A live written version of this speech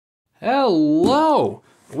Hello!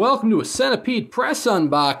 Welcome to a Centipede Press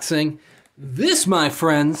unboxing. This, my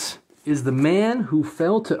friends, is The Man Who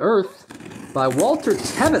Fell to Earth by Walter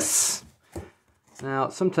Tevis. Now,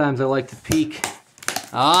 sometimes I like to peek.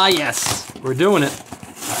 Ah, yes, we're doing it.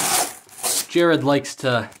 Jared likes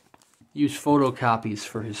to use photocopies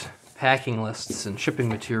for his packing lists and shipping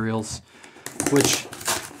materials, which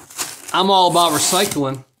I'm all about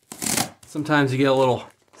recycling. Sometimes you get a little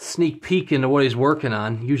sneak peek into what he's working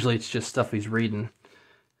on. Usually it's just stuff he's reading.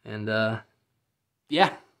 And,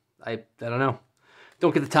 yeah, I don't know.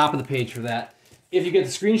 Don't get the top of the page for that. If you get to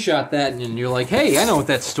screenshot that and you're like, hey, I know what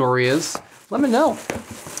that story is, let me know.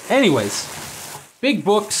 Anyways, big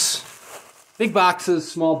books, big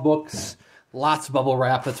boxes, small books, lots of bubble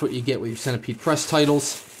wrap. That's what you get with your Centipede Press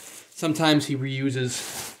titles. Sometimes he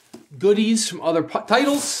reuses goodies from other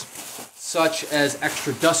titles, such as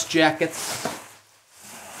extra dust jackets.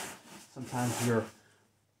 Sometimes you're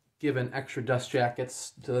given extra dust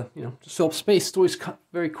jackets to, to fill up space. It's always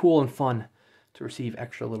very cool and fun to receive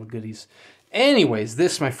extra little goodies. Anyways,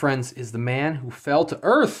 this, my friends, is The Man Who Fell to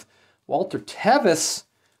Earth, Walter Tevis.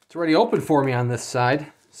 It's already open for me on this side,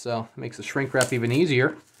 so it makes the shrink wrap even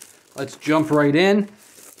easier. Let's jump right in.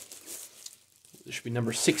 This should be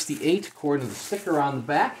number 68, according to the sticker on the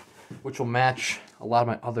back, which will match a lot of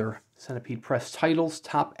my other Centipede Press titles.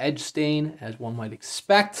 Top edge stain, as one might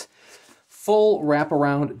expect. Full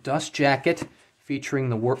wraparound dust jacket featuring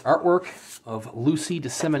the artwork of Lisa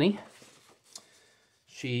Desimini.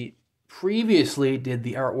 She previously did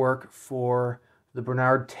the artwork for the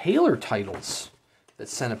Bernard Taylor titles that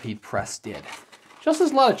Centipede Press did. She also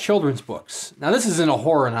has a lot of children's books. Now, this isn't a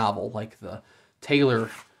horror novel like the Taylor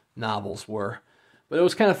novels were, but it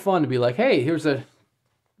was kind of fun to be like, hey, here's a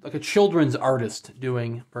children's artist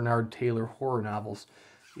doing Bernard Taylor horror novels.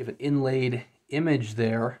 You have an inlaid image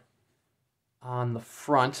there on the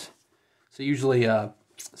front. So usually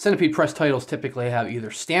Centipede Press titles typically have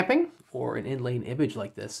either stamping or an inlaid image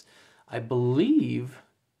like this. I believe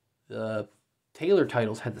the Taylor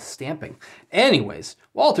titles had the stamping. Anyways,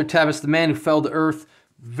 Walter Tevis, The Man Who Fell to Earth.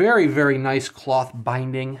 Very, very nice cloth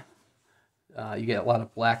binding. You get a lot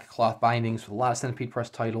of black cloth bindings with a lot of Centipede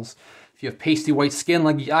Press titles. If you have pasty white skin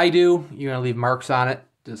like I do, you're going to leave marks on it.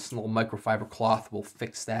 This little microfiber cloth will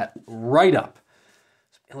fix that right up.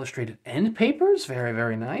 Some illustrated end papers. Very,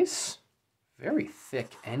 very nice. Very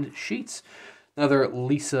thick end sheets. Another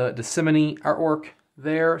Lisa Desimini artwork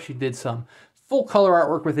there. She did some full color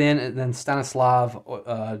artwork within, and then Stanislav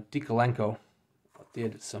Dikolenko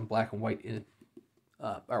did some black and white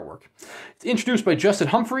artwork. It's introduced by Justin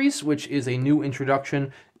Humphreys, which is a new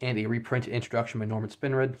introduction and a reprinted introduction by Norman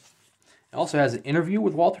Spinrad. It also has an interview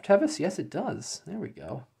with Walter Tevis. Yes, it does. There we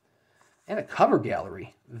go. And a cover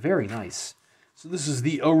gallery. Very nice. So this is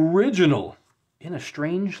the original In a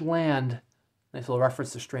Strange Land. Nice little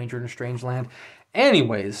reference to Stranger in a Strange Land.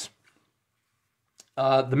 Anyways,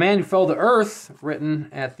 The Man Who Fell to Earth, written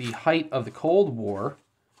at the height of the Cold War,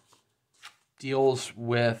 deals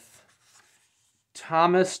with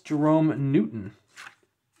Thomas Jerome Newton.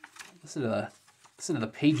 Listen to the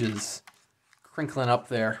pages crinkling up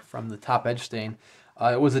there from the top edge stain.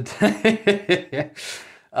 It was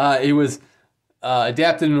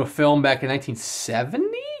adapted into a film back in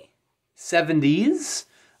 1970s,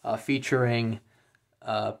 featuring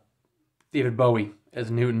David Bowie as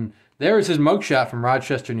Newton. There is his mugshot from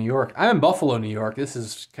Rochester, New York. I'm in Buffalo, New York. This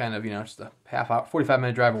is kind of, just a half hour,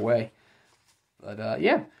 45-minute drive away. But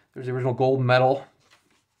yeah, there's the original gold medal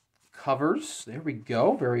covers. There we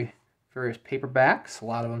go. Various paperbacks. A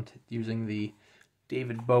lot of them using the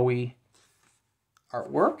David Bowie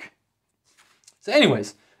artwork. So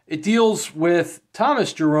anyways, it deals with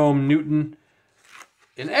Thomas Jerome Newton,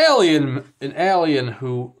 an alien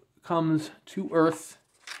who comes to Earth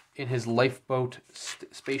in his lifeboat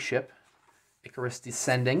spaceship, Icarus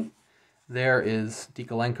descending. There is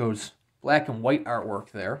Dikolenko's black and white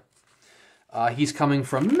artwork there. He's coming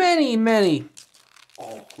from many...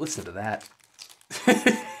 Oh, listen to that.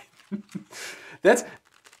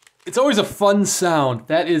 It's always a fun sound.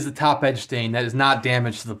 That is the top edge stain. That is not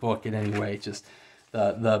damage to the book in any way. Just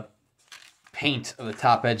the paint of the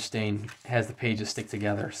top edge stain has the pages stick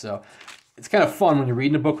together. So it's kind of fun when you're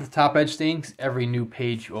reading a book with top edge stain, 'cause every new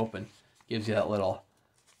page you open gives you that little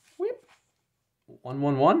whip.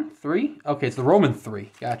 111 3. Okay, it's the Roman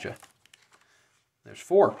 3. Gotcha. There's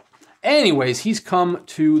 4. Anyways, he's come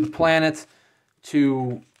to the planet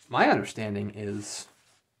to, my understanding is,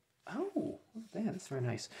 oh, that's very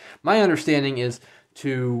nice. My understanding is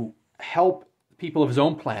to help people of his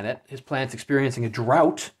own planet. His planet's experiencing a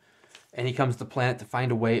drought, and he comes to the planet to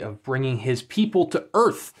find a way of bringing his people to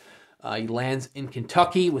Earth. He lands in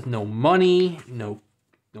Kentucky with no money, no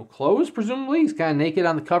clothes, presumably. He's kind of naked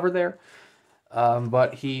on the cover there.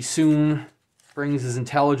 But he soon brings his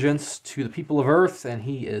intelligence to the people of Earth, and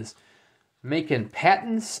he is making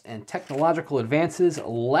patents and technological advances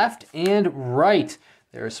left and right.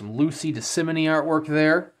 There is some Lisa Desimini artwork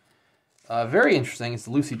there. Very interesting. It's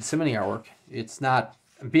the Lisa Desimini artwork. It's not,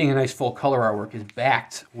 being a nice full color artwork, is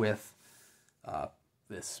backed with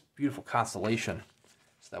this beautiful constellation.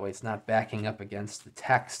 So that way it's not backing up against the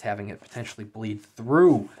text, having it potentially bleed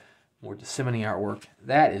through. More Desimini artwork.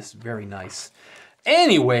 That is very nice.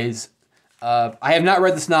 Anyways, I have not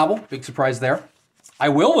read this novel. Big surprise there. I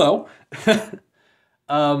will,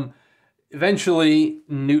 though. Eventually,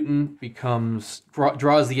 Newton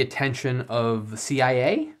draws the attention of the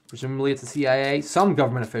CIA. Presumably it's the CIA. Some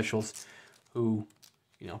government officials who,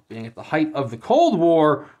 being at the height of the Cold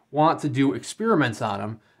War, want to do experiments on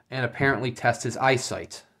him and apparently test his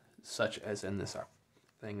eyesight, such as in this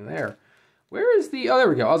thing there. Where is the... Oh, there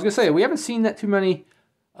we go. I was going to say, we haven't seen that too many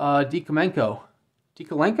Dikolenko.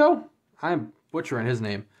 Dikolenko? I'm butchering his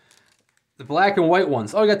name. The black and white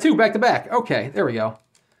ones. Oh, we got two back to back. Okay, there we go.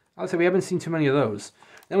 I would say we haven't seen too many of those.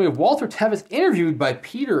 Then we have Walter Tevis interviewed by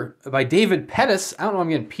David Pettis. I don't know where I'm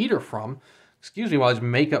getting Peter from. Excuse me while I just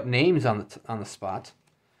make up names on the spot.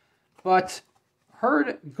 But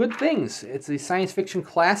heard good things. It's a science fiction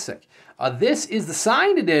classic. This is the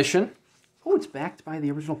signed edition. Oh, it's backed by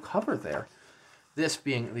the original cover there. This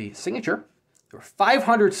being the signature. There were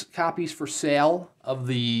 500 copies for sale of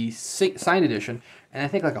the signed edition, and I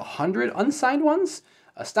think like 100 unsigned ones.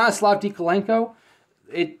 Stanislav Dikolenko.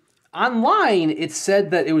 Online, it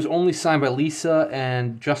said that it was only signed by Lisa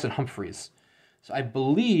and Justin Humphreys. So I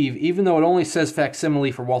believe, even though it only says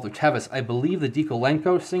facsimile for Walter Tevis, I believe the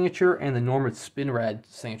Dikolenko signature and the Norman Spinrad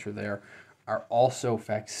signature there are also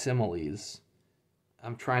facsimiles.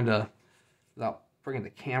 I'm trying to, without bringing the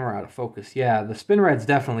camera out of focus, yeah, the Spinrad's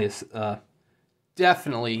definitely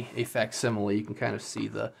a facsimile. You can kind of see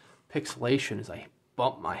the pixelation as I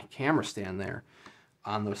bump my camera stand there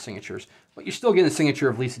on those signatures. But you're still getting the signature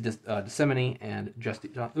of Lisa Desimini and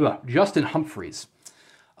Justin Humphreys.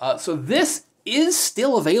 So this is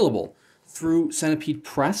still available through Centipede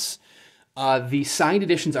Press. The signed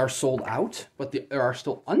editions are sold out, but there are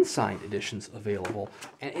still unsigned editions available.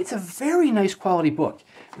 And it's a very nice quality book.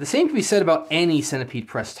 The same can be said about any Centipede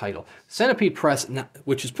Press title. Centipede Press,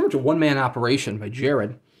 which is pretty much a one-man operation by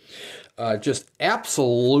Jared, just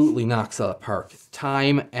absolutely knocks out of the park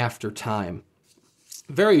time after time.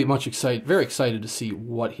 Very excited to see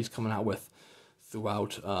what he's coming out with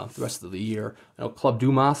throughout the rest of the year. I know Club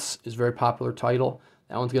Dumas is a very popular title.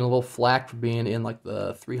 That one's getting a little flack for being in like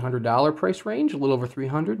the $300 price range, a little over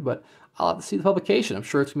 $300, but I'll have to see the publication. I'm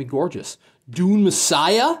sure it's going to be gorgeous. Dune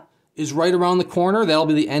Messiah is right around the corner. That'll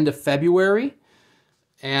be the end of February.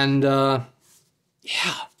 And, yeah,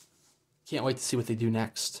 can't wait to see what they do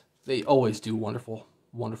next. They always do wonderful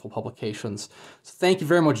publications. So thank you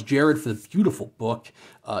very much, Jared, for the beautiful book.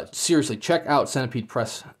 Seriously, check out Centipede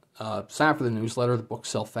Press. Sign up for the newsletter. The books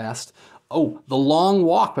sell fast. Oh, The Long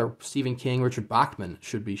Walk by Stephen King, Richard Bachman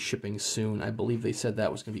should be shipping soon. I believe they said that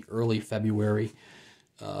was going to be early February.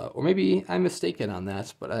 Or maybe I'm mistaken on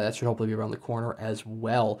that, but that should hopefully be around the corner as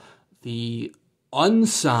well. The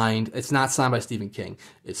unsigned, it's not signed by Stephen King.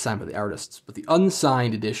 It's signed by the artists. But the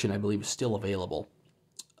unsigned edition, I believe, is still available.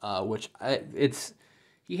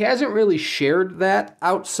 He hasn't really shared that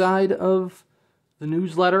outside of the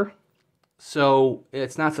newsletter. So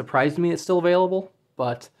it's not surprised me it's still available,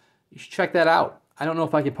 but you should check that out. I don't know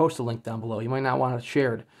if I can post a link down below. You might not want it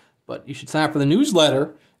shared, but you should sign up for the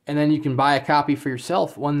newsletter, and then you can buy a copy for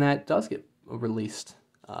yourself when that does get released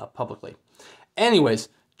publicly. Anyways,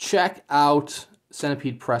 check out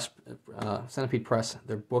Centipede Press.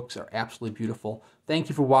 Their books are absolutely beautiful. Thank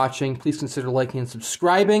you for watching. Please consider liking and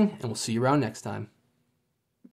subscribing, and we'll see you around next time.